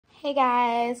Hey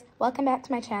guys, welcome back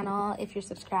to my channel if you're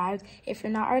subscribed. If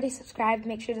you're not already subscribed,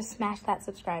 make sure to smash that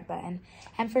subscribe button.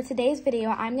 And for today's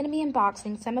video, I'm going to be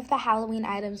unboxing some of the Halloween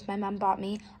items my mom bought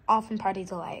me, all from Party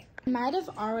Delight. I might have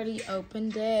already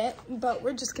opened it, but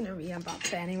we're just going to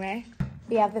re-unbox it anyway.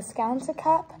 We have the Scouncer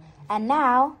Cup, and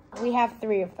now we have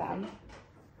 3 of them.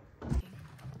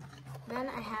 Then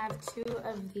I have 2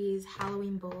 of these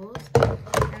Halloween bowls,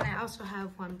 and I also have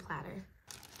 1 platter.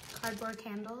 Cardboard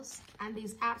candles, and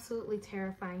these absolutely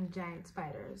terrifying giant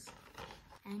spiders.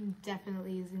 I'm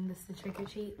definitely using this to trick or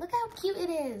treat. Look how cute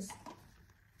it is.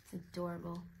 It's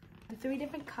adorable. And 3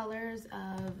 different colors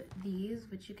of these,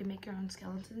 which you can make your own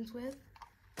skeletons with.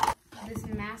 This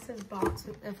massive box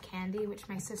of candy, which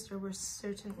my sister will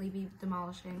certainly be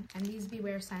demolishing. And these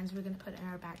beware signs we're gonna put in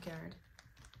our backyard.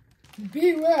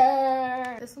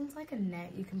 Beware! This one's like a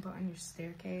net you can put on your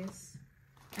staircase.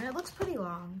 And it looks pretty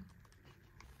long.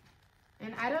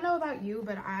 And I don't know about you,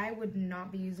 but I would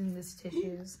not be using this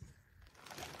tissues.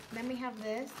 Then we have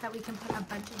this that we can put a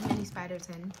bunch of mini spiders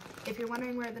in. If you're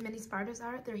wondering where the mini spiders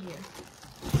are, they're here.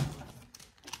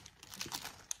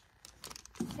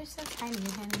 They're so tiny, you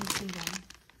can't even see them.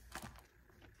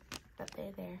 But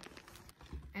they're there.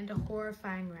 And a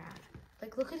horrifying rat.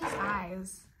 Like, look at his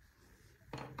eyes.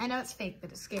 I know it's fake,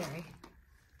 but it's scary.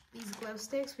 These glow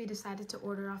sticks, we decided to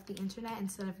order off the internet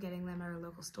instead of getting them at our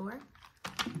local store.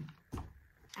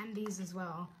 And these as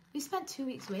well. We spent 2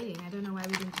 weeks waiting. I don't know why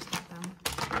we didn't just get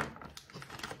them.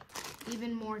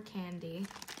 Even more candy.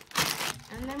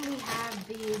 And then we have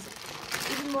these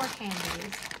even more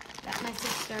candies that my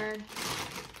sister,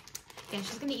 yeah,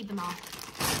 she's gonna eat them all.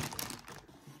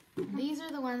 These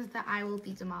are the ones that I will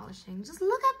be demolishing. Just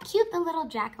look how cute the little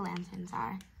jack-o'-lanterns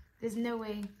are. There's no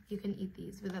way you can eat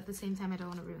these, but at the same time, I don't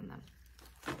want to ruin them.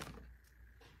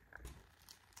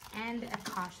 And a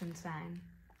caution sign.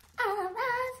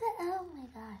 Oh my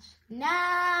gosh.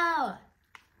 No!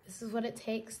 This is what it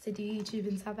takes to do YouTube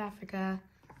in South Africa.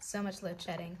 So much load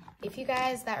shedding. If you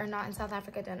guys that are not in South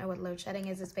Africa don't know what load shedding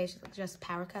is, it's basically just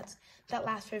power cuts that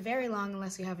last for very long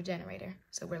unless you have a generator.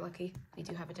 So we're lucky we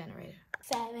do have a generator.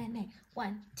 7, 8,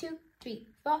 1, 2, 3,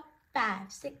 4,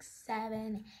 5, 6,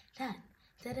 7, 8, 9,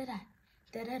 da da da,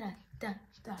 da da da, da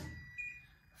da.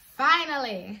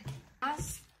 Finally!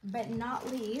 Last but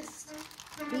not least,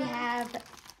 we have,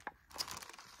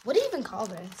 what do you even call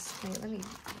this? Wait, let me.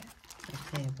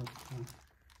 A table cover.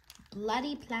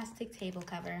 Bloody plastic table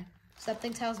cover.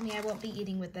 Something tells me I won't be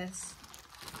eating with this.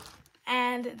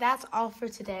 And that's all for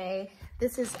today.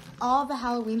 This is all the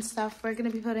Halloween stuff we're gonna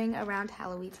be putting around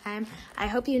Halloween time. I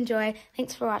hope you enjoy.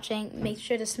 Thanks for watching. Make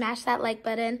sure to smash that like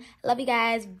button. Love you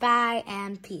guys. Bye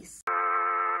and peace.